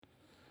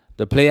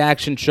The Play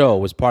Action Show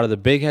was part of the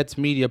Big Heads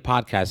Media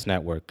Podcast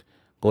Network.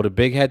 Go to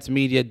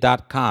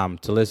bigheadsmedia.com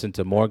to listen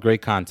to more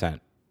great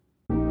content.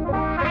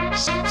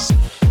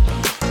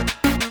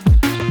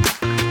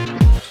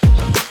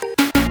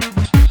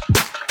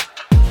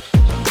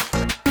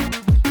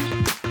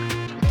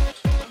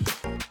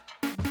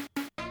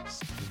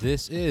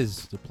 This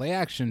is the Play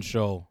Action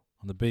Show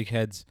on the Big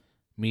Heads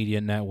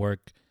Media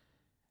Network.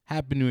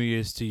 Happy New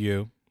Year's to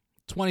you.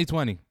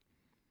 2020.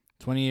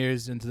 20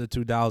 years into the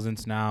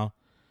 2000s now.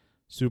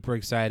 Super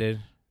excited.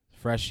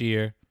 Fresh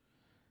year.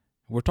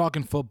 We're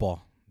talking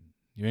football.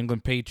 New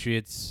England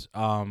Patriots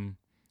are in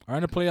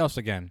the playoffs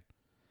again.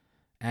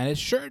 And it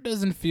sure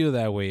doesn't feel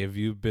that way if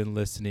you've been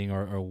listening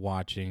or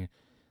watching,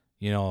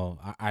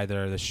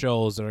 either the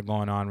shows that are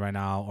going on right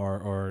now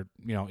or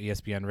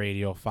ESPN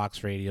Radio,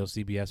 Fox Radio,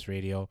 CBS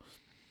Radio.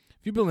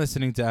 If you've been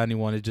listening to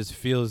anyone, it just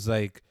feels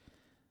like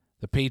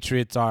the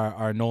Patriots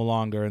are no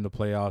longer in the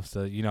playoffs.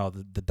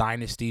 The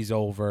dynasty's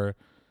over.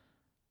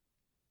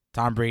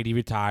 Tom Brady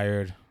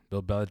retired.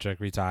 Bill Belichick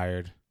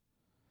retired.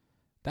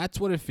 That's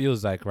what it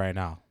feels like right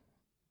now.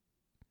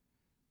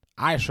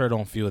 I sure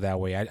don't feel that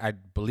way. I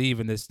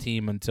believe in this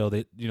team until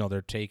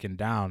they're taken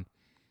down.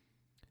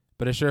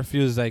 But it sure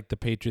feels like the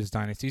Patriots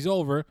dynasty's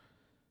over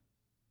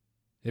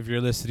if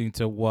you're listening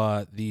to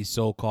what these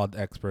so-called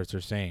experts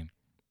are saying.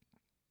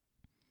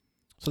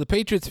 So the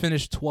Patriots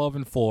finished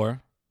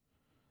 12-4.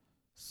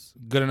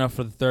 Good enough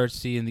for the third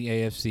seed in the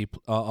AFC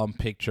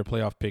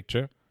playoff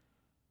picture.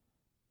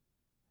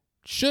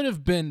 Should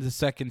have been the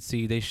second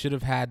seed. They should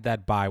have had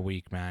that bye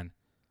week, man.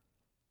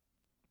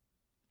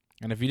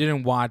 And if you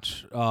didn't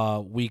watch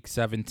week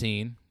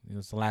 17,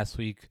 it's the last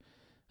week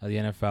of the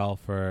NFL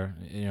for,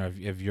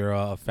 if you're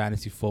a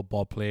fantasy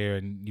football player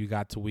and you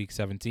got to week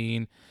 17,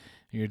 and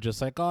you're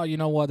just like, oh, you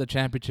know what? The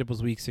championship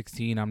was week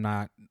 16. I'm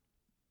not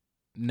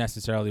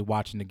necessarily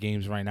watching the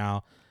games right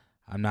now.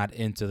 I'm not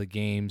into the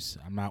games.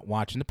 I'm not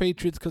watching the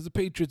Patriots because the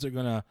Patriots are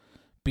going to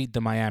beat the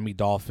Miami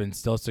Dolphins,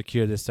 still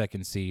secure the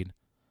second seed.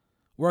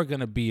 We're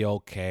going to be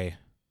okay.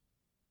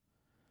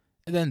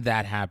 And then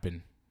that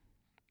happened.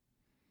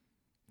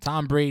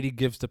 Tom Brady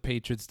gives the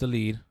Patriots the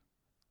lead,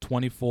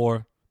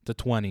 24-20.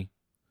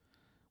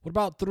 With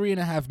about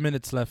 3.5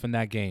 minutes left in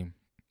that game.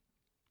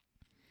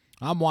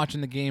 I'm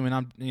watching the game and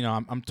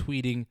I'm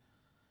tweeting.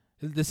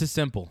 This is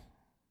simple.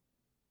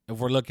 If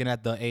we're looking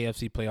at the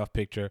AFC playoff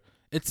picture,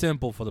 it's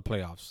simple for the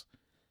playoffs.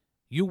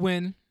 You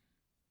win,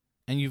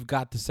 and you've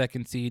got the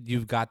second seed.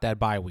 You've got that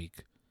bye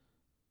week.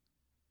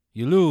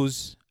 You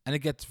lose, and it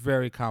gets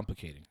very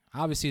complicating.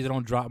 Obviously, they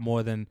don't drop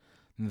more than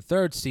the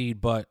third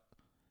seed, but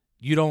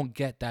you don't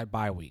get that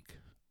bye week.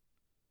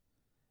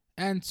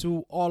 And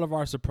to all of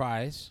our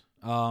surprise,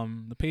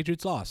 the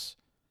Patriots lost.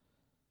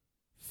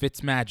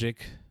 Fitzmagic,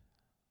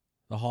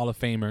 the Hall of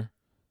Famer,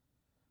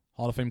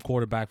 Hall of Fame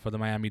quarterback for the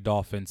Miami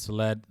Dolphins,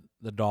 led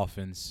the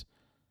Dolphins,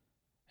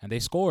 and they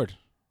scored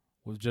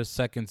with just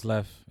seconds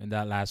left in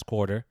that last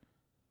quarter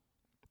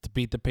to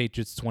beat the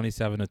Patriots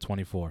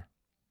 27-24.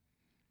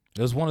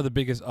 It was one of the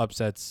biggest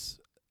upsets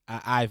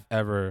I've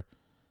ever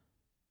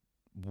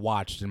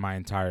watched in my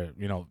entire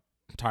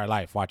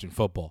life watching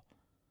football.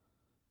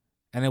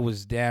 And it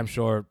was damn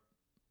sure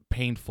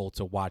painful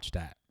to watch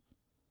that.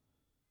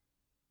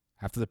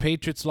 After the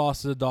Patriots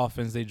lost to the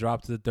Dolphins, they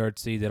dropped to the third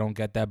seed. They don't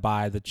get that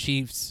bye. The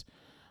Chiefs,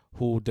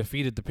 who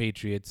defeated the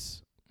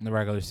Patriots in the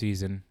regular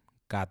season,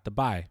 got the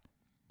bye.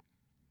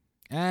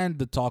 And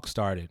the talk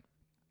started.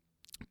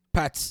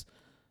 Pat's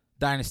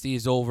dynasty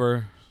is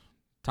over.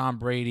 Tom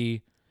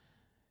Brady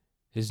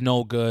is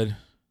no good.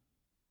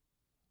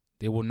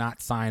 They will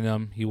not sign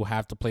him. He will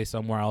have to play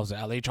somewhere else. The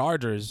LA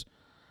Chargers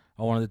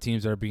are one of the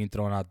teams that are being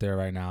thrown out there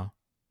right now.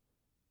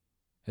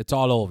 It's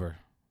all over.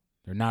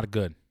 They're not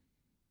good.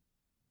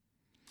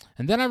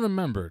 And then I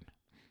remembered,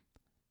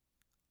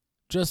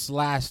 just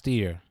last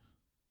year,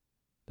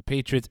 the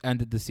Patriots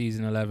ended the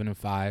season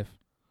 11-5.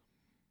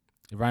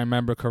 If I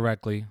remember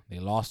correctly, they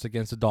lost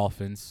against the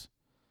Dolphins.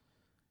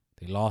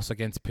 They lost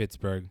against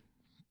Pittsburgh.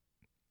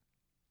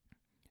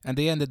 And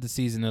they ended the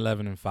season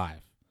 11-5.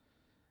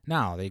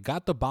 Now, they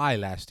got the bye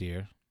last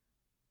year,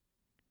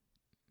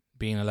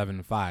 being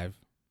 11-5.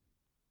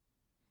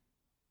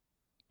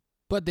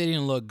 But they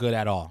didn't look good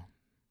at all.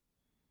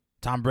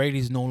 Tom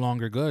Brady's no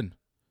longer good.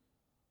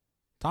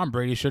 Tom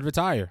Brady should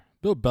retire.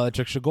 Bill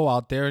Belichick should go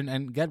out there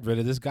and get rid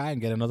of this guy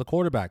and get another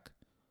quarterback.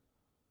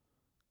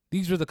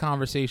 These were the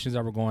conversations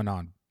that were going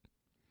on.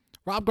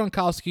 Rob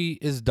Gronkowski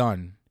is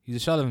done. He's a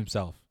shell of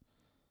himself.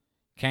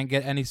 Can't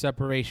get any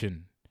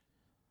separation.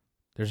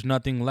 There's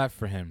nothing left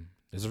for him.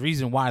 There's a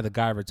reason why the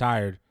guy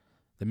retired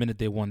the minute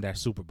they won that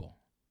Super Bowl.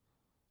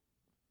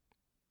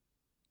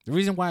 The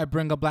reason why I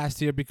bring up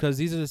last year, because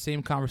these are the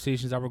same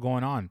conversations that were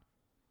going on.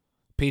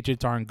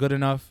 Patriots aren't good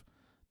enough.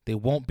 They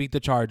won't beat the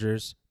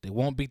Chargers. They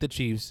won't beat the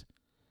Chiefs.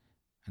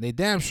 And they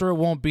damn sure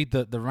won't beat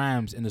the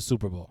Rams in the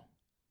Super Bowl.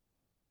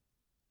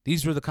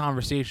 These were the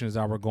conversations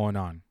that were going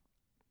on.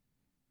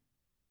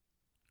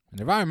 And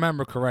if I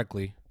remember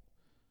correctly,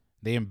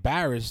 they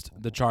embarrassed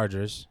the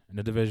Chargers in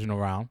the divisional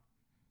round.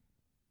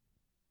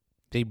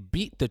 They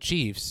beat the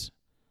Chiefs.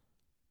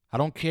 I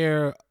don't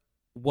care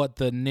what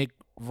the Nick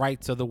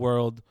Wrights of the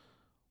world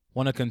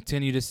want to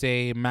continue to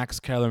say, Max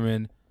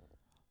Kellerman,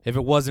 if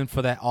it wasn't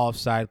for that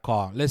offside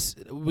call.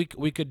 We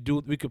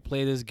could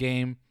play this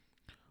game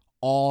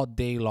all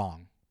day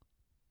long.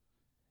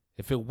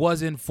 If it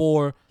wasn't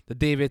for the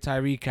David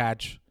Tyree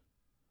catch,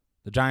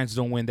 the Giants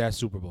don't win that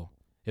Super Bowl.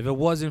 If it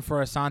wasn't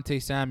for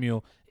Asante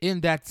Samuel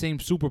in that same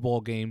Super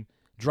Bowl game,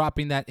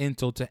 dropping that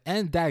into to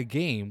end that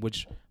game,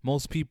 which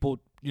most people,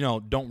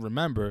 don't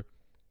remember,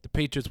 the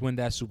Patriots win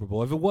that Super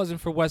Bowl. If it wasn't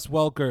for Wes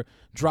Welker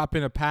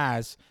dropping a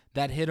pass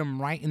that hit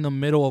him right in the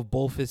middle of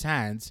both his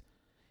hands,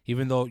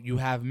 even though you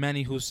have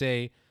many who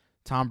say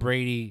Tom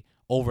Brady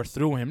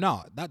overthrew him.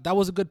 No, that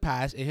was a good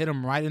pass. It hit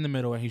him right in the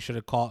middle, and he should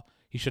have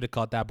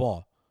caught that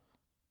ball.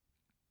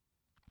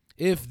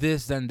 If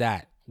this, then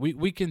that.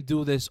 We can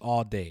do this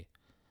all day.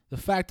 The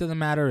fact of the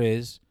matter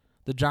is,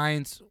 the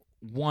Giants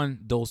won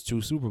those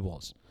 2 Super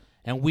Bowls,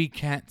 and we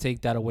can't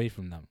take that away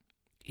from them.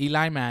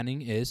 Eli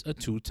Manning is a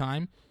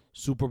 2-time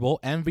Super Bowl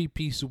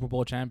MVP Super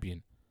Bowl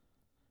champion,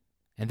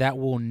 and that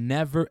will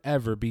never,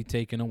 ever be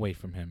taken away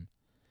from him.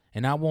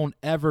 And I won't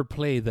ever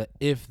play the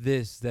if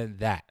this, then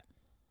that,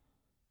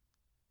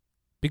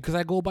 because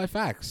I go by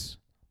facts.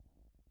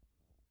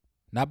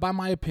 Not by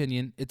my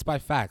opinion, it's by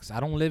facts.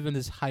 I don't live in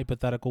this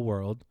hypothetical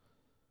world.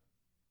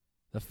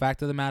 The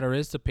fact of the matter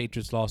is the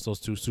Patriots lost those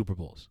 2 Super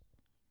Bowls.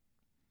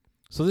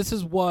 So this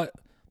is what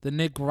the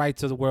Nick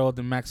Wrights of the world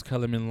and Max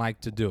Kellerman like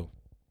to do.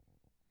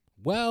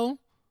 Well,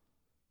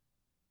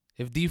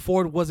 if D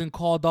Ford wasn't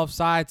called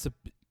offside,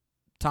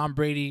 Tom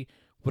Brady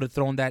would have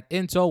thrown that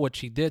into, which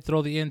he did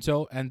throw the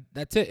into, and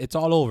that's it. It's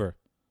all over.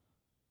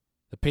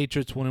 The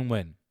Patriots wouldn't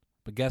win.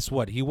 But guess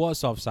what? He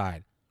was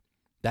offside.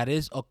 That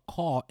is a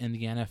call in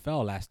the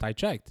NFL, last I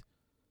checked.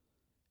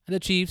 And the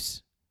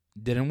Chiefs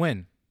didn't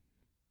win.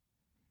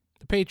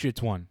 The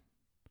Patriots won.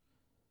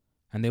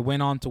 And they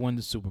went on to win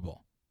the Super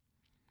Bowl.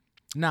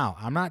 Now,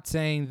 I'm not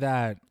saying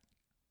that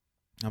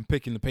I'm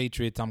picking the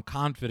Patriots. I'm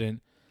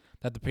confident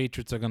that the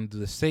Patriots are going to do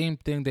the same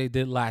thing they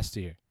did last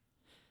year.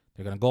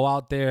 They're going to go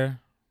out there,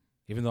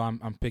 even though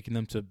I'm picking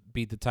them to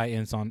beat the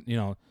Titans on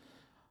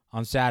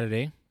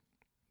Saturday.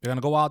 They're going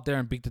to go out there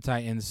and beat the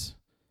Titans.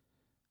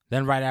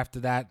 Then right after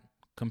that,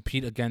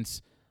 compete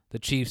against the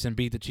Chiefs and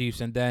beat the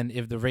Chiefs. And then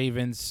if the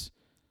Ravens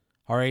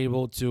are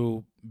able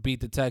to beat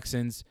the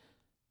Texans,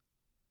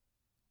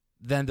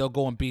 then they'll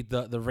go and beat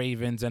the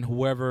Ravens and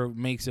whoever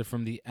makes it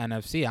from the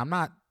NFC. I'm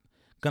not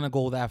going to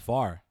go that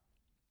far.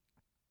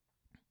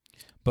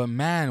 But,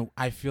 man,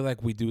 I feel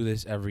like we do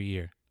this every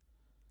year.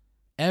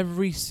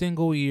 Every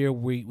single year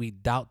we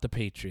doubt the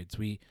Patriots.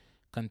 We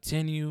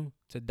continue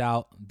to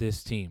doubt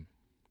this team.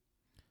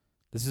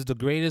 This is the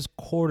greatest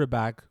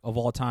quarterback of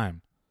all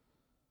time.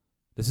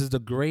 This is the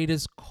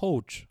greatest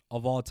coach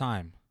of all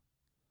time.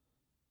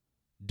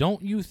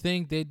 Don't you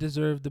think they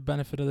deserve the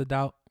benefit of the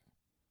doubt?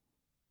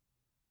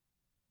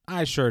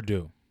 I sure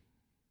do.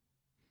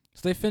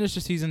 So they finished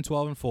the season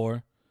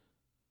 12-4.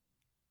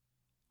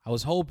 I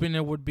was hoping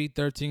it would be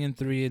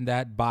 13-3 in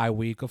that bye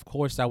week. Of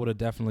course, that would have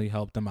definitely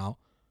helped them out.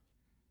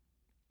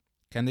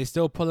 Can they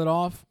still pull it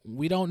off?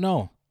 We don't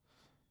know.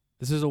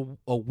 This is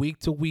a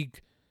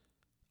week-to-week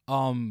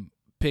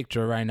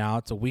picture right now.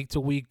 It's a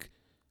week-to-week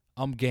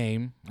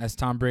game. As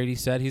Tom Brady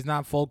said, he's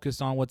not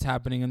focused on what's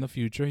happening in the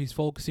future. He's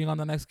focusing on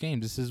the next game.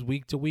 This is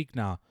week-to-week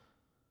now.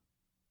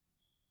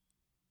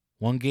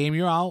 One game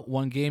you're out,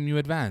 one game you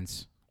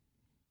advance.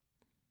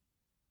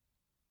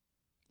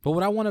 But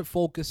what I want to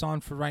focus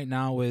on for right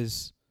now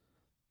is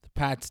the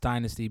Pats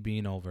dynasty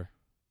being over.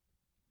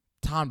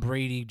 Tom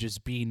Brady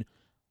just being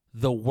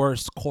the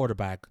worst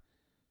quarterback.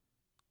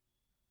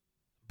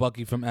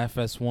 Bucky from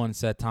FS1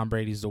 said Tom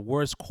Brady's the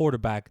worst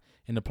quarterback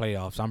in the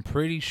playoffs. I'm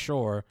pretty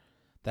sure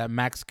that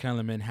Max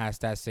Kellerman has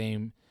that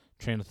same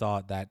train of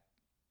thought, that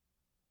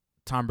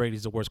Tom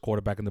Brady's the worst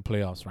quarterback in the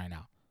playoffs right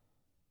now.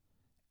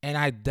 And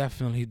I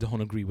definitely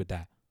don't agree with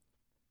that.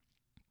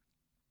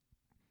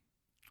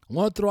 I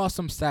want to throw out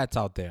some stats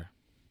out there.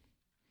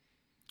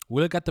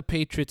 We look at the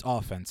Patriots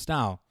offense.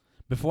 Now,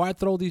 before I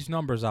throw these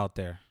numbers out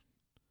there,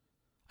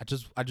 I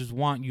just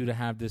want you to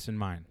have this in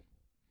mind.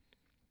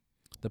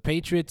 The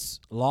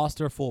Patriots lost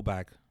their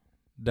fullback,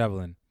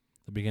 Devlin,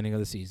 at the beginning of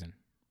the season,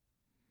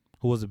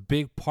 who was a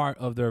big part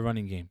of their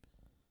running game.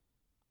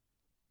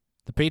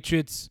 The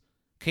Patriots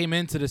came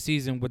into the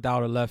season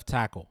without a left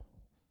tackle.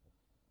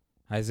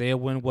 Isaiah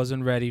Wynn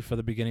wasn't ready for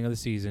the beginning of the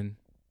season.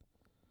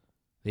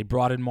 They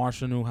brought in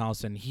Marshall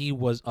Newhouse, and he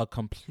was a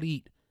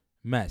complete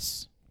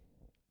mess.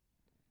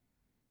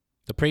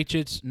 The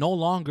Patriots no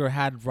longer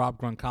had Rob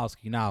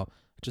Gronkowski. Now,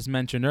 I just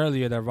mentioned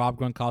earlier that Rob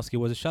Gronkowski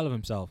was a shell of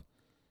himself.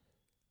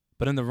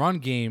 But in the run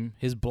game,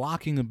 his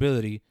blocking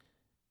ability,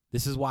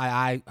 this is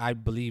why I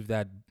believe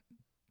that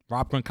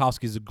Rob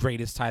Gronkowski is the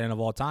greatest tight end of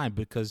all time,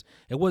 because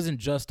it wasn't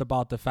just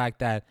about the fact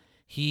that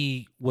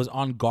he was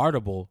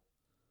unguardable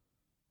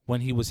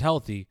when he was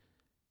healthy.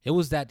 It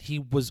was that he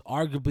was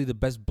arguably the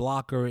best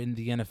blocker in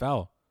the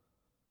NFL.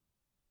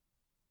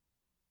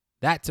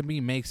 That, to me,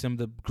 makes him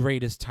the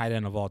greatest tight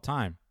end of all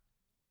time.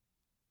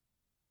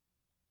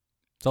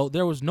 So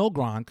there was no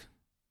Gronk,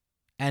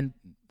 And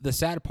the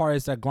sad part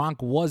is that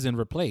Gronk wasn't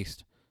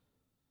replaced.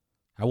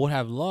 I would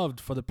have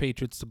loved for the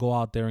Patriots to go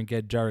out there and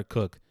get Jared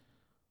Cook,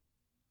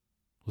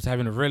 who's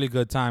having a really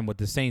good time with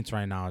the Saints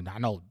right now. And I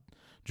know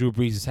Drew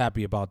Brees is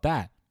happy about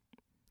that,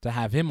 to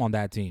have him on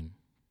that team.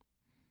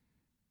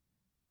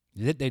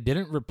 They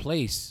didn't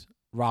replace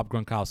Rob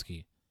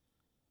Gronkowski.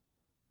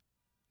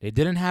 They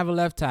didn't have a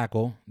left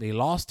tackle. They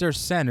lost their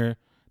center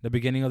the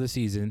beginning of the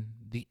season,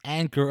 the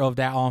anchor of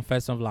that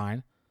offensive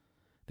line.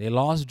 They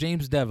lost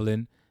James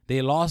Devlin.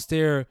 They lost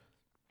their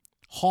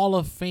Hall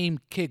of Fame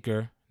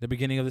kicker the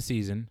beginning of the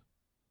season.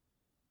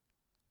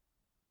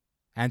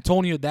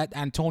 Antonio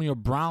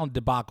Brown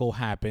debacle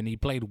happened. He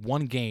played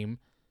one game.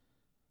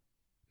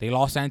 They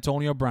lost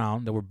Antonio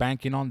Brown. They were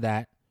banking on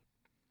that.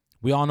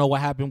 We all know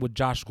what happened with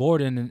Josh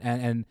Gordon,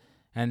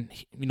 and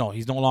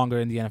he's no longer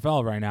in the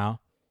NFL right now.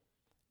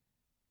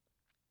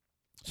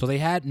 So they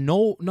had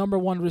no number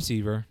one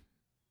receiver,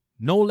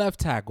 no left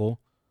tackle,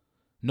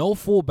 no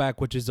fullback,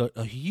 which is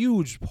a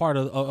huge part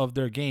of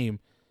their game,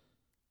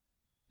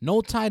 no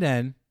tight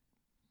end,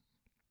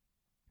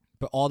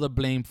 but all the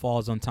blame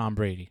falls on Tom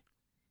Brady.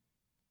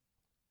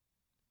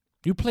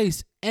 You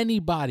place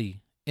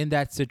anybody in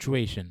that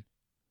situation,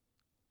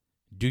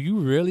 do you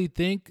really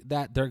think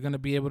that they're going to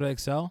be able to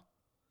excel?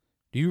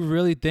 Do you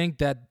really think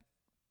that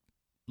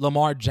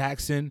Lamar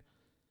Jackson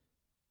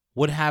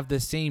would have the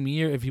same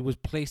year if he was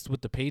placed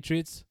with the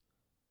Patriots?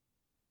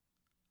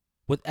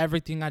 With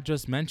everything I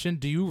just mentioned,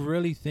 do you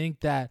really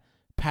think that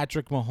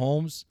Patrick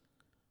Mahomes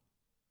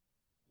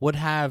would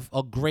have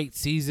a great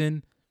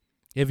season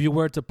if you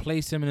were to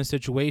place him in a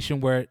situation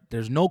where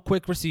there's no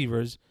quick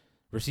receivers,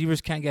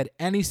 receivers can't get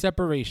any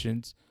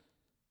separations,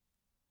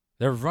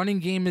 their running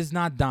game is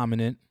not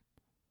dominant,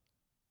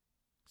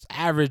 it's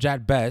average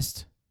at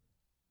best?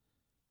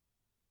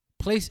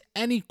 Place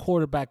any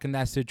quarterback in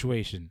that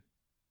situation.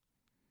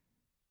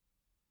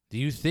 Do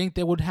you think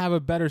they would have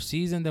a better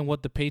season than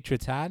what the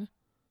Patriots had?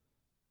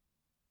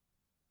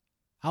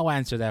 I'll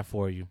answer that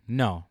for you.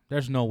 No,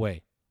 there's no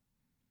way.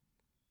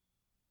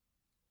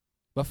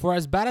 But for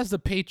as bad as the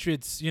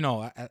Patriots,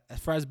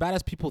 for as bad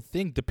as people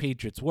think the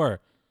Patriots were,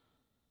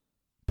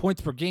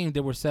 points per game, they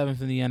were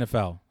 7th in the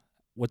NFL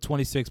with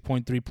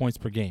 26.3 points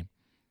per game.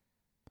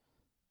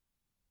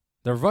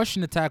 The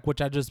rushing attack,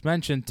 which I just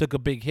mentioned, took a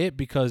big hit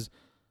because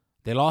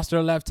they lost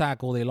their left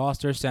tackle, they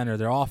lost their center.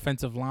 Their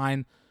offensive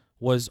line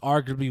was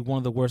arguably one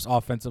of the worst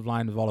offensive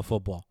lines of all of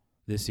football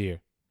this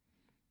year.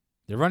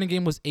 Their running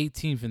game was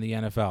 18th in the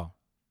NFL.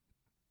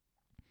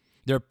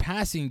 Their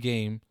passing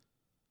game,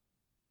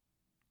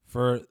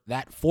 for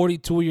that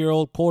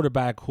 42-year-old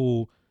quarterback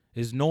who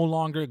is no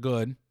longer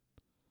good,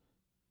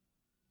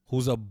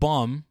 who's a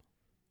bum,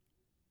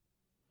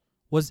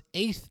 was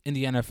 8th in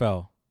the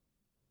NFL.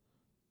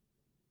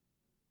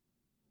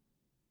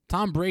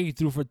 Tom Brady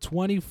threw for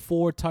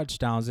 24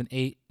 touchdowns and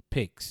 8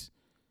 picks.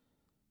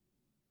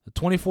 The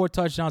 24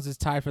 touchdowns is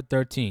tied for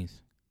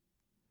 13th.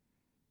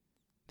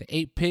 The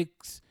 8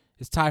 picks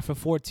is tied for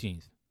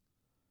 14th.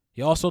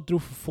 He also threw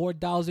for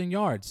 4,000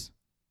 yards.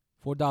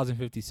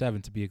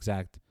 4,057 to be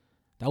exact.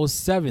 That was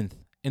 7th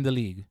in the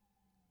league.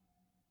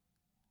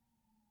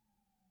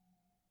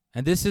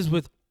 And this is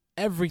with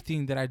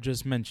everything that I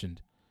just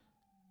mentioned.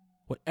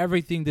 With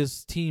everything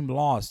this team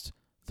lost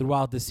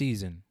throughout the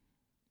season.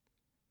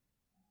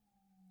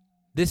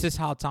 This is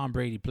how Tom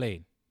Brady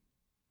played.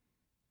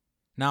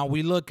 Now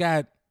we look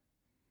at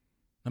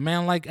a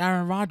man like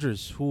Aaron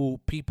Rodgers, who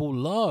people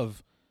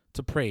love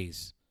to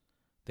praise.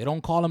 They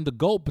don't call him the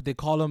GOAT, but they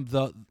call him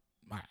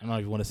I don't know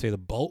if you want to say the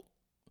BOAT,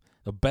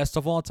 the best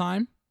of all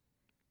time.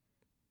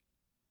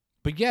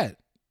 But yet,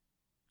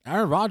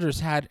 Aaron Rodgers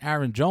had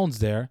Aaron Jones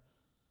there,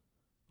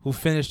 who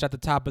finished at the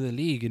top of the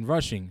league in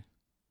rushing.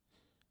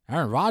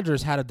 Aaron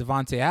Rodgers had a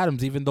Devontae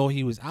Adams, even though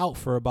he was out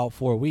for about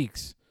 4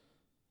 weeks.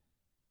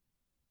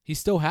 He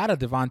still had a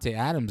Devontae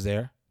Adams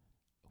there,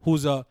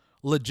 who's a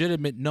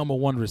legitimate number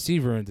one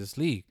receiver in this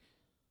league.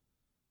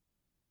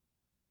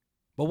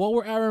 But what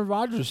were Aaron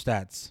Rodgers'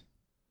 stats?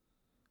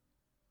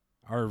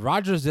 Aaron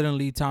Rodgers didn't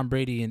lead Tom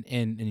Brady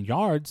in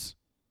yards.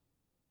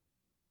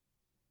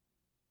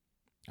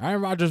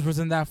 Aaron Rodgers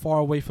wasn't that far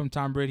away from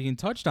Tom Brady in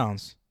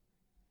touchdowns,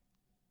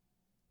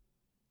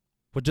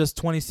 with just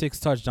 26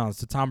 touchdowns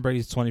to Tom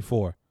Brady's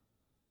 24.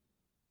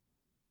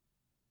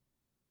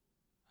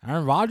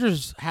 Aaron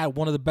Rodgers had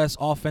one of the best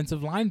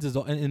offensive lines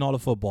in all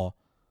of football.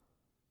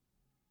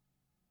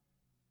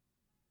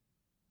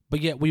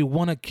 But yet we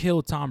want to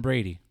kill Tom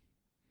Brady.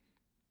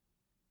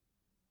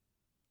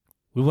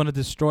 We want to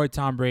destroy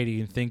Tom Brady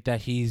and think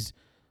that he's,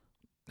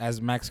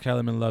 as Max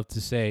Kellerman loved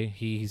to say,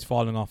 he's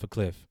falling off a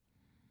cliff.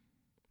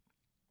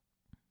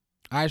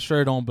 I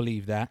sure don't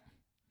believe that.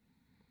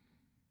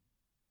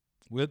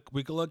 We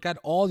could look at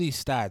all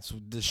these stats.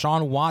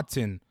 Deshaun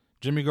Watson,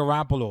 Jimmy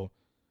Garoppolo,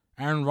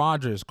 Aaron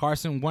Rodgers,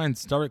 Carson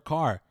Wentz, Derek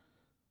Carr.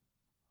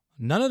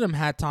 None of them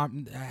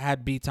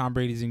had beat Tom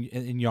Brady's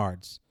in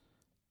yards.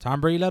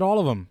 Tom Brady led all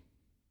of them.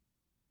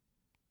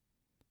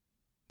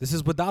 This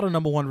is without a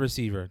number one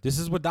receiver. This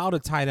is without a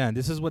tight end.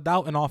 This is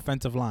without an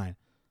offensive line.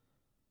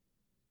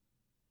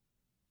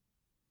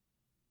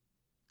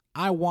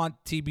 I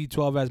want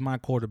TB12 as my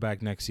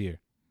quarterback next year.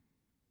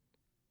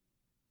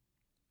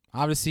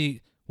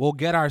 Obviously, we'll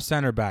get our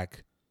center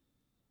back.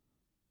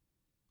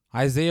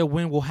 Isaiah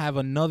Wynn will have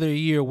another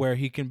year where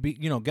he can be,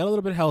 get a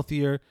little bit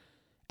healthier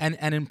and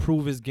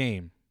improve his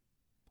game.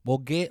 We'll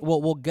get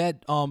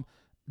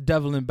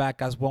Devlin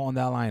back as well on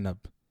that lineup.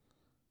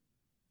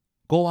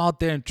 Go out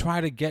there and try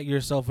to get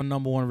yourself a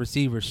number one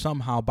receiver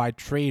somehow by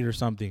trade or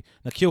something.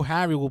 N'Keal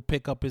Harry will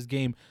pick up his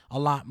game a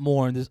lot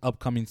more in this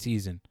upcoming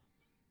season.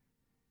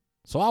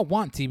 So I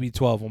want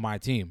TB12 on my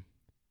team.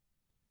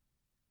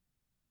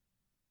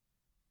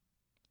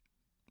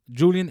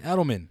 Julian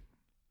Edelman,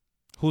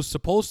 who's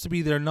supposed to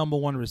be their number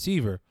one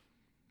receiver,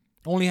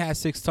 only has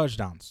 6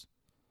 touchdowns.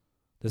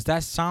 Does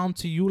that sound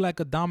to you like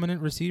a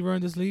dominant receiver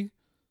in this league?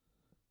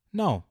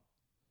 No.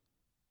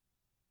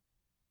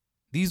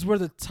 These were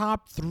the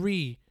top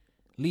 3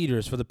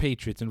 leaders for the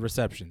Patriots in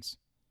receptions.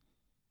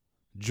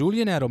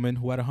 Julian Edelman,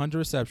 who had 100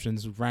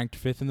 receptions, ranked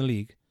 5th in the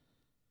league.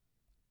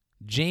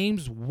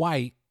 James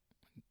White,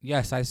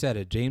 yes, I said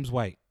it, James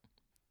White,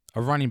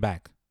 a running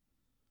back,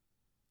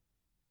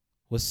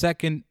 was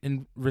 2nd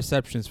in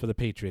receptions for the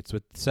Patriots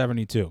with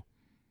 72.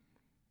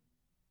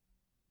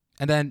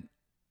 And then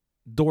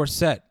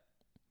Dorsett,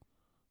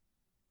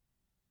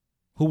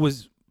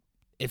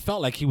 it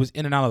felt like he was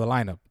in and out of the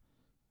lineup,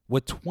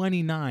 with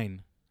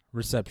 29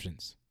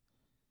 receptions.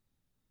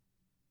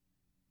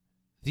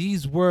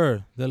 These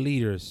were the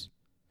leaders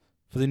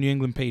for the New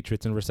England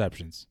Patriots in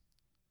receptions.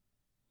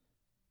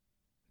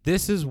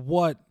 This is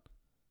what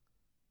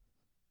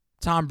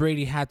Tom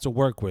Brady had to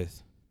work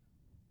with.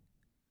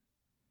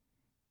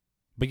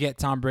 But yet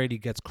Tom Brady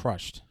gets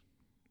crushed.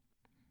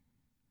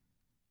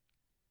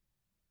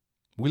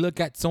 We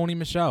look at Sony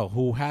Michel,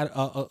 who had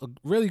a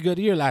really good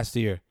year last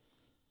year.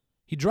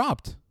 He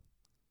dropped.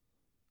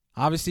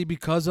 Obviously,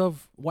 because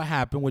of what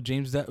happened with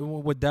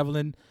with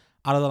Devlin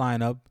out of the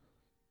lineup,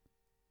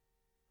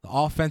 the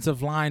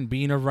offensive line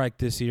being a wreck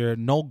this year,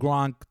 no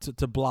Gronk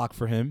to block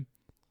for him,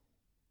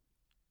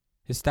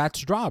 his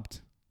stats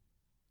dropped.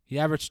 He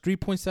averaged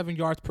 3.7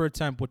 yards per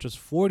attempt, which was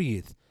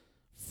 40th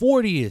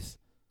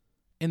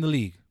in the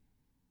league.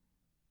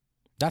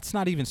 That's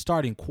not even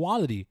starting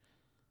quality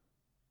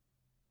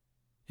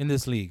in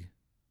this league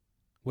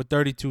with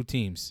 32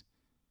 teams.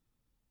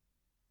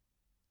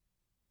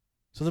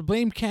 So the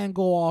blame can't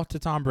go off to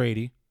Tom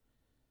Brady.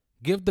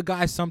 Give the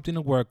guy something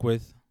to work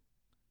with,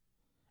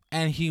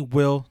 and he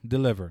will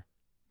deliver.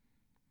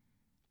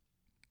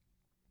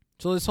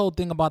 So this whole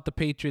thing about the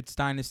Patriots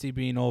dynasty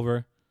being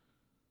over,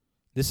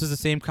 this is the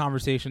same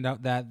conversation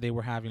that they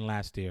were having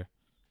last year.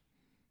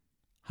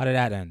 How did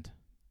that end?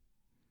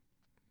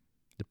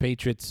 The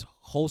Patriots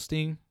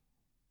hosting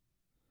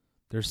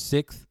their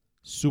 6th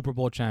Super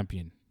Bowl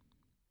champion.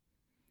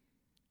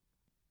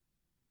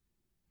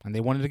 And they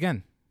won it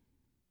again.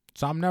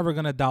 So I'm never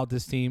going to doubt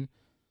this team.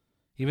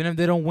 Even if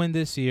they don't win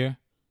this year,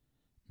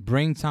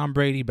 bring Tom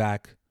Brady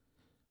back.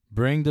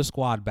 Bring the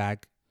squad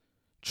back.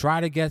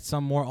 Try to get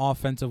some more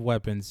offensive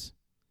weapons.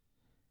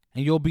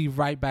 And you'll be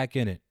right back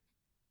in it.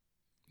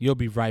 You'll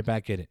be right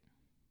back in it.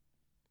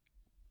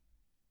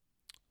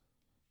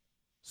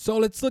 So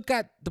let's look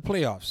at the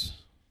playoffs.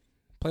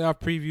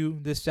 Playoff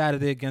preview this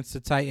Saturday against the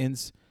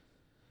Titans.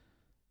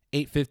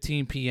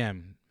 8:15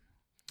 p.m.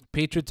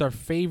 Patriots are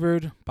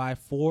favored by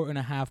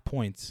 4.5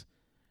 points.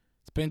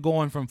 It's been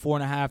going from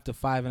 4.5 to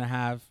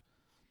 5.5.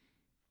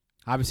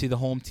 Obviously, the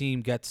home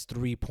team gets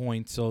 3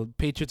 points. So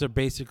Patriots are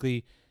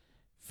basically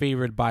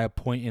favored by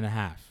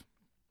 1.5.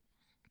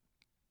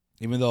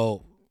 Even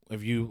though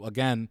if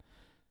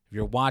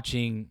you're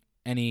watching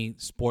any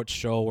sports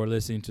show or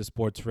listening to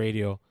sports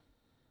radio,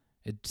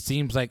 it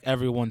seems like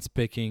everyone's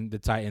picking the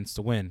Titans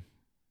to win.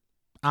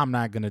 I'm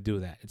not going to do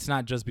that. It's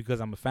not just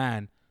because I'm a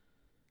fan,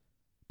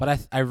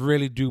 but I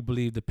really do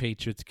believe the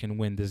Patriots can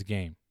win this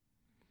game.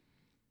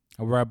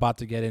 And we're about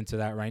to get into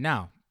that right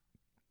now.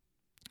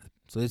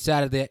 So it's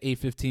Saturday at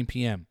 8:15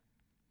 p.m.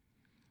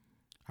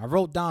 I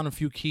wrote down a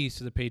few keys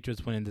to the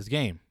Patriots winning this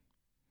game.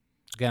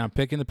 Again, I'm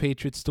picking the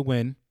Patriots to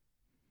win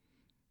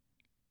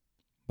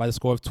by the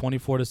score of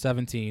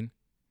 24-17.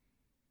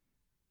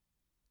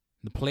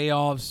 The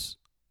playoffs,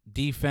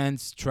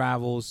 defense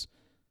travels,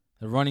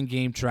 the running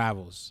game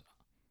travels.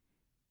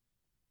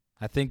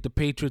 I think the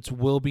Patriots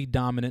will be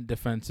dominant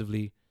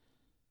defensively.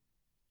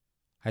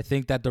 I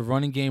think that the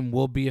running game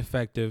will be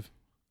effective.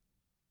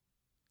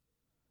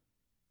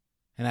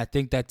 And I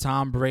think that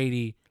Tom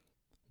Brady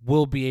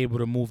will be able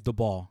to move the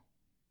ball.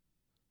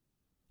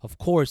 Of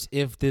course,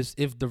 if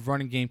the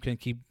running game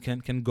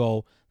can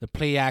go, the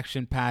play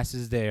action pass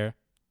is there.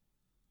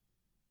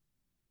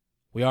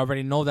 We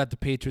already know that the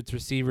Patriots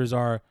receivers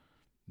are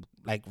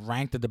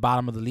ranked at the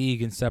bottom of the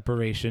league in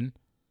separation.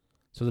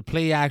 So the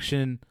play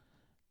action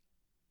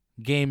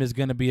game is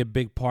going to be a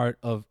big part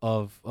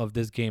of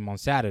this game on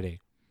Saturday.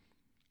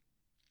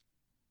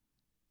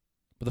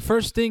 But the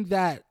first thing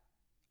that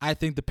I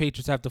think the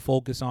Patriots have to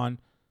focus on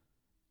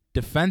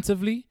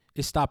defensively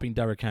is stopping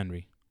Derrick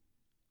Henry.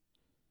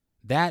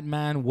 That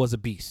man was a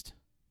beast.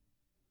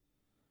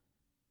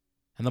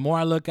 And the more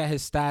I look at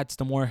his stats,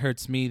 the more it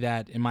hurts me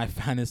that in my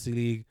fantasy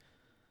league,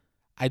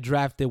 I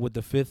drafted with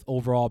the 5th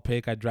overall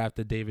pick, I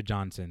drafted David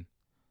Johnson.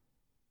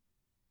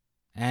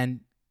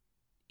 And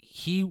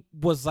he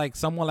was like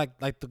someone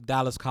like the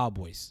Dallas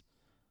Cowboys.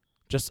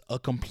 Just a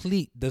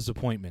complete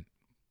disappointment.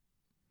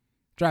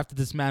 Drafted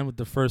this man with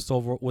the first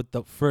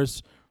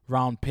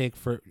round pick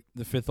for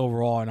the 5th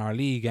overall in our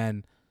league,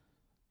 and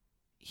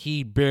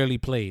he barely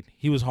played.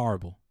 He was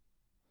horrible.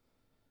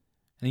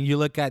 And you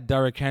look at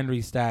Derrick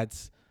Henry's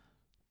stats,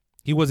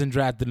 he wasn't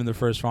drafted in the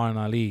first round in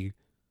our league.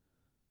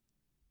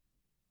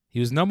 He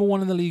was number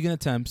 1 in the league in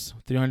attempts,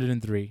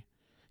 303.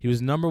 He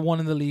was number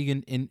 1 in the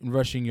league in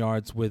rushing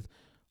yards with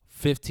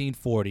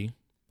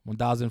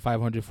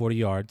 1,540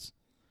 yards.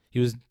 He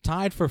was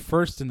tied for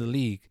first in the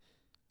league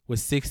with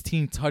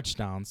 16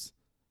 touchdowns,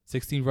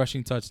 16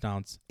 rushing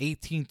touchdowns,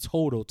 18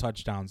 total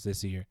touchdowns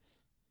this year.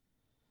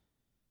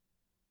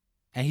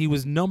 And he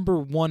was number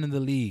 1 in the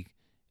league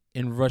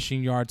in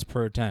rushing yards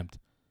per attempt.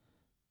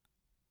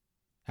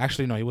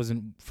 Actually, no, he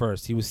wasn't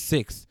first. He was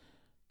 6th.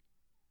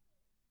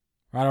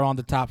 Right around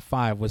the top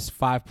 5 was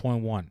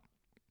 5.1.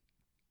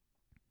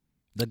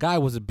 The guy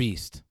was a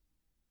beast.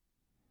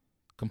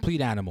 Complete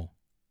animal.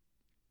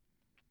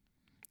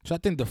 So I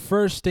think the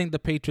first thing the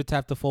Patriots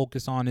have to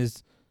focus on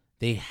is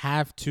they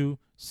have to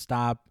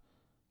stop,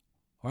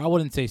 or I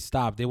wouldn't say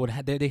stop. They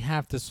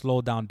have to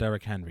slow down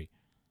Derrick Henry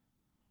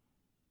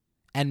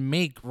and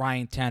make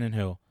Ryan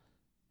Tannehill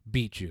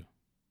beat you.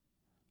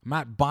 I'm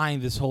not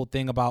buying this whole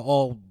thing about,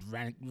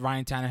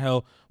 Ryan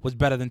Tannehill was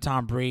better than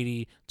Tom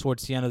Brady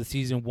towards the end of the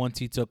season once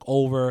he took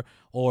over,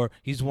 or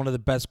he's one of the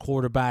best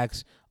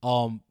quarterbacks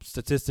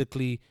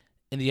statistically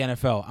in the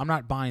NFL. I'm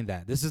not buying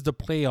that. This is the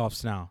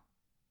playoffs now.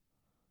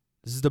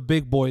 This is the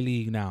big boy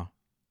league now.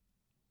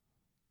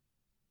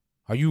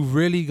 Are you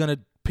really going to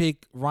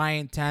pick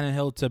Ryan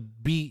Tannehill to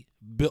beat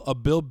a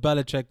Bill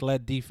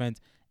Belichick-led defense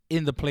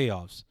in the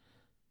playoffs?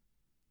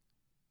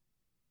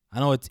 I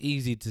know it's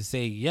easy to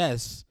say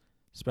yes,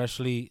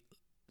 especially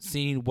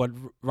seeing what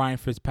Ryan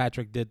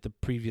Fitzpatrick did the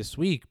previous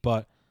week.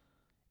 But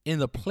in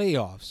the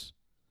playoffs,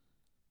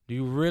 do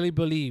you really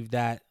believe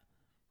that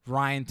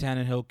Ryan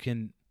Tannehill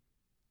can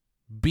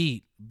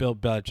beat Bill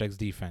Belichick's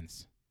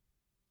defense?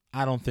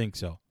 I don't think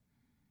so.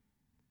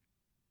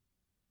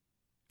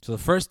 So the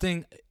first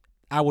thing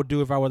I would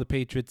do if I were the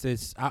Patriots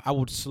is I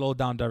would slow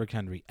down Derrick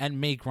Henry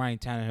and make Ryan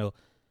Tannehill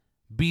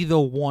be the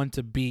one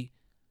to beat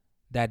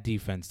that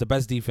defense, the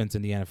best defense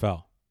in the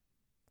NFL.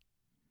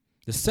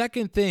 The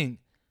second thing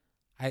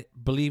I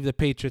believe the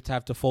Patriots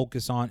have to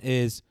focus on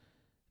is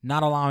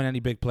not allowing any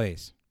big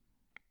plays.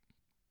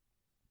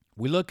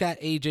 We look at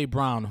A.J.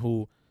 Brown,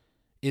 who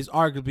is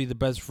arguably the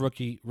best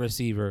rookie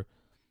receiver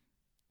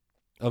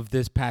of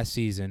this past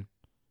season.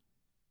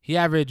 He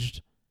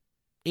averaged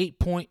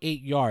 8.8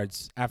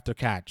 yards after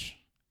catch.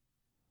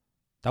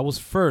 That was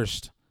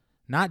first,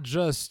 not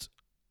just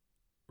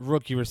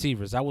rookie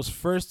receivers. That was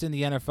first in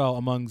the NFL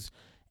amongst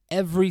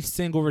every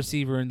single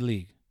receiver in the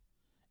league.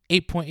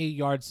 8.8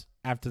 yards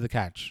after the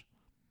catch.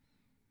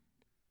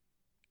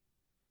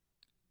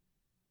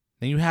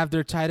 Then you have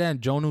their tight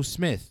end, Jonnu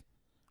Smith,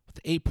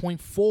 with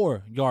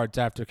 8.4 yards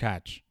after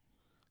catch.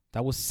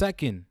 That was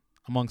second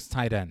amongst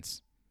tight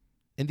ends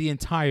in the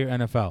entire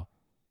NFL.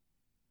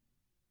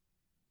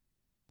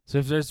 So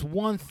if there's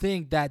one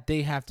thing that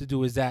they have to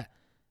do is that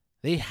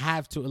they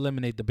have to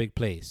eliminate the big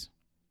plays.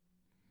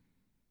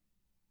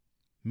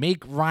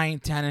 Make Ryan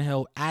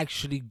Tannehill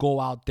actually go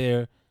out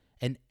there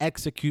and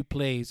execute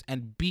plays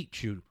and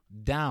beat you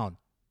down.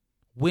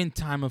 Win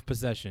time of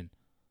possession.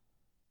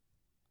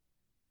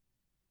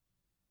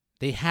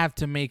 They have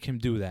to make him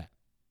do that.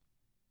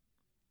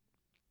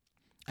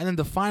 And then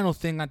the final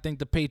thing I think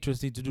the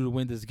Patriots need to do to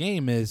win this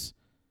game is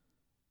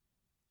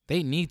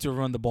they need to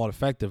run the ball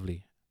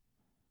effectively.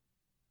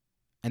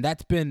 And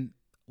that's been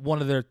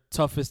one of their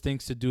toughest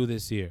things to do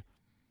this year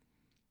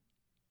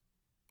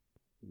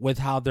with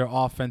how their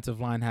offensive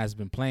line has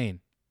been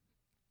playing.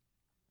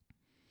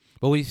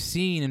 But we've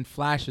seen in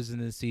flashes in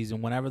this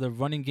season, whenever the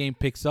running game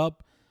picks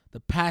up,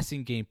 the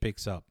passing game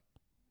picks up.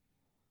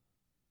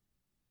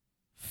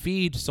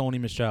 Feed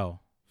Sony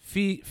Michel.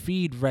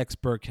 Feed Rex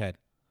Burkhead.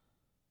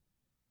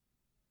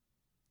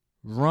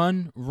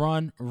 Run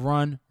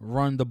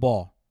the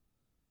ball.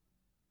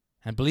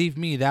 And believe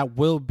me, that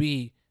will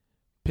be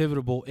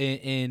pivotal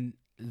in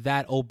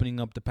that opening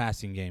up the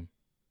passing game.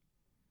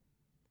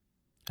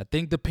 I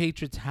think the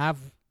Patriots have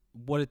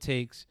what it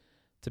takes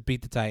to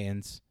beat the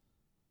Titans.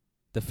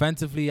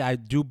 Defensively, I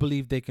do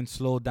believe they can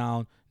slow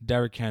down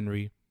Derrick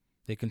Henry.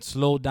 They can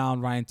slow down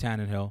Ryan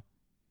Tannehill.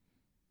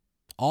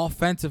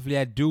 Offensively,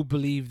 I do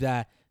believe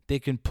that they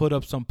can put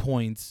up some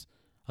points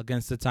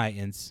against the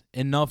Titans,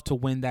 enough to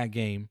win that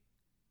game.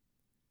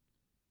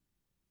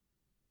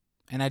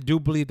 And I do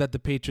believe that the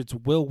Patriots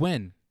will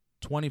win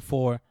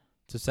 24-17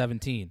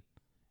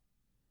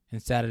 in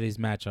Saturday's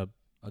matchup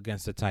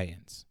against the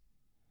Titans.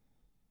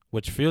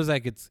 Which feels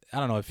like it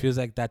feels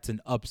like that's an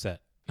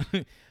upset.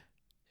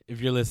 If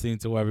you're listening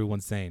to what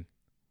everyone's saying.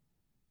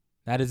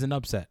 That is an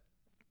upset.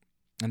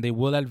 And they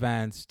will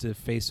advance to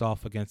face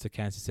off against the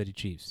Kansas City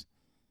Chiefs.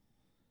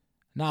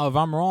 Now, if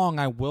I'm wrong,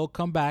 I will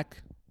come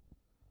back,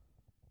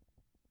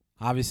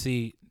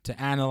 obviously, to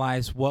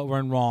analyze what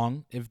went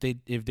wrong if they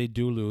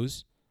do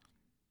lose.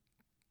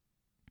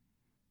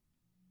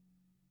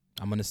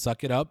 I'm going to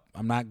suck it up.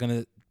 I'm not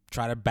going to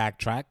try to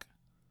backtrack.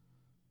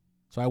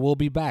 So I will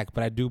be back,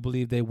 but I do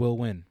believe they will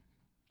win.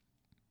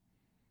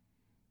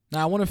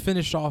 Now, I want to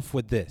finish off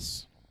with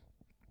this.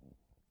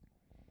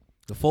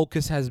 The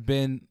focus has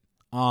been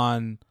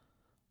on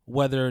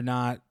whether or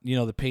not,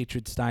 the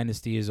Patriots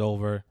dynasty is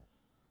over,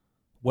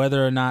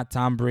 whether or not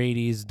Tom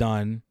Brady is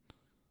done.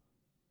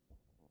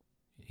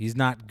 He's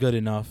not good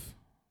enough.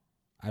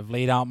 I've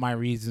laid out my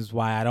reasons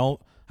why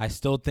I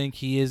still think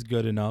he is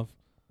good enough,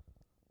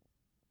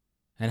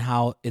 and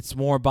how it's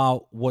more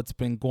about what's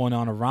been going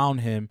on around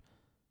him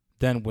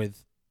than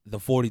with the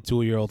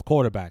 42-year-old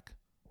quarterback.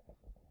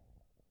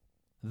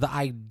 The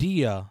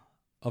idea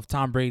of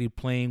Tom Brady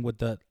playing with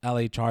the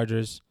LA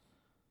Chargers,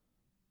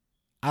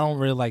 I don't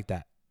really like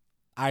that.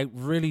 I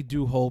really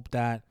do hope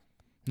that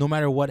no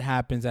matter what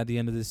happens at the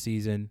end of the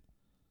season,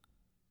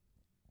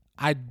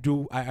 I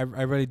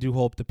really do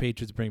hope the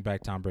Patriots bring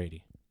back Tom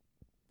Brady.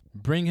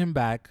 Bring him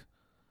back.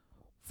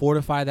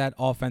 Fortify that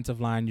offensive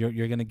line.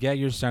 You're going to get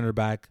your center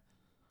back.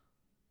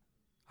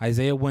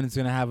 Isaiah Wynn is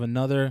going to have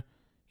another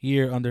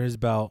year under his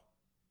belt.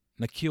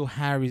 N'Keal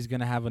Harry is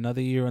going to have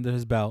another year under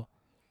his belt.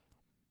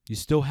 You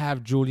still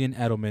have Julian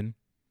Edelman.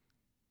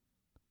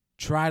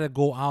 Try to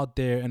go out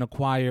there and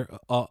acquire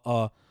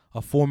a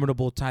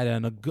formidable tight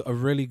end, a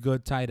really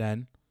good tight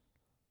end.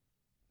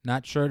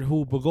 Not sure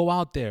who, but go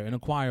out there and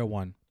acquire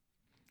one.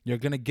 You're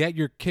going to get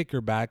your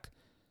kicker back,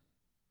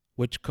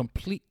 which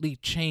completely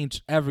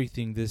changed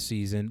everything this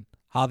season,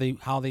 how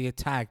they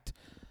attacked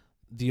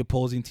the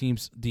opposing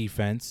team's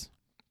defense.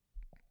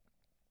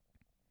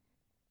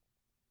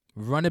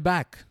 Run it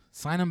back.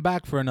 Sign him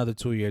back for another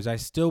 2 years. I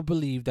still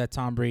believe that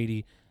Tom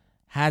Brady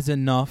has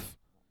enough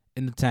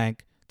in the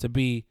tank to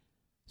be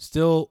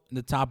still in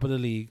the top of the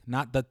league.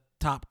 Not the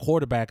top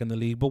quarterback in the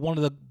league, but one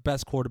of the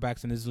best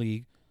quarterbacks in his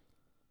league.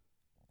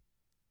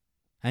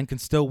 And can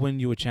still win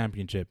you a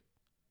championship.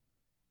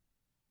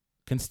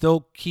 Can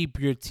still keep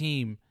your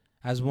team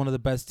as one of the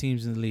best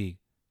teams in the league.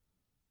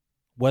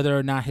 Whether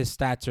or not his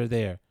stats are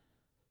there.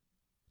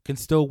 Can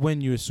still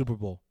win you a Super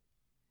Bowl.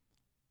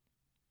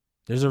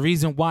 There's a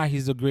reason why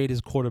he's the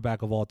greatest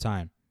quarterback of all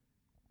time.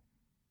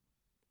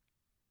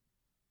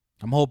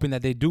 I'm hoping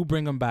that they do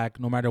bring him back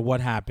no matter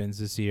what happens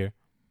this year.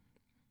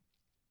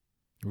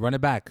 Run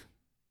it back.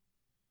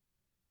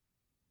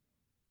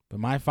 But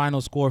my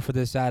final score for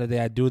this Saturday,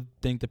 I do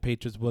think the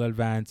Patriots will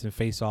advance and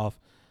face off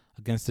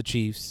against the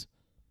Chiefs,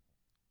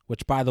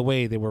 which, by the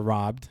way, they were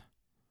robbed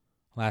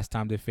last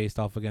time they faced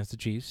off against the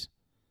Chiefs.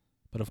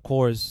 But, of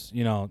course,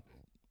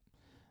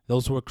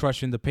 those who are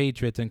crushing the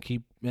Patriots and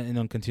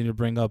continue to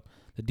bring up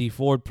the D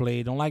Ford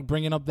play don't like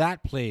bringing up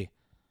that play,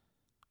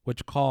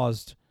 which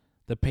caused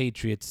the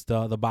Patriots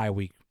the bye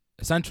week.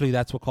 Essentially,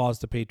 that's what caused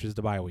the Patriots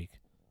the bye week.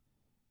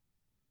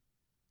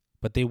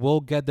 But they will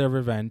get their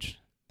revenge.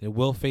 They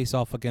will face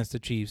off against the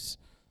Chiefs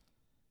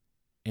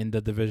in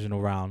the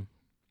divisional round.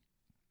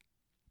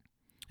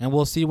 And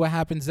we'll see what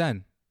happens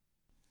then.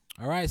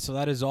 All right, so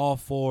that is all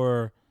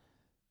for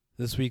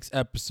this week's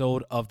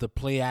episode of the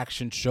Play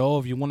Action Show.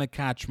 If you want to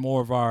catch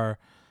more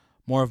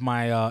of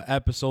my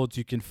episodes,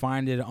 you can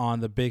find it on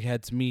the Big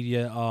Heads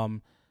Media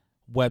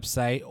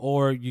website,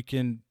 or you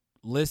can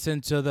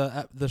listen to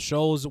the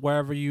shows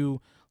wherever you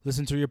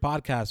listen to your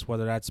podcast,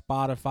 whether that's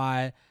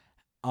Spotify,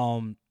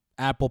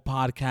 Apple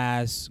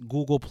Podcasts,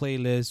 Google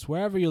Playlists,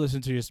 wherever you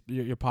listen to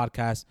your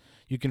podcast,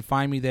 you can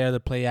find me there, the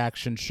Play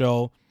Action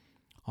Show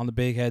on the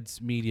Big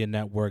Heads Media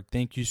Network.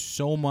 Thank you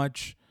so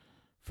much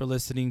for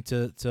listening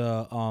to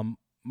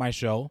my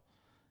show,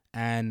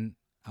 and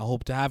I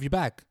hope to have you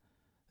back.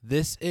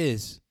 This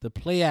is the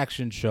Play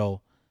Action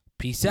Show.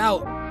 Peace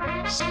out.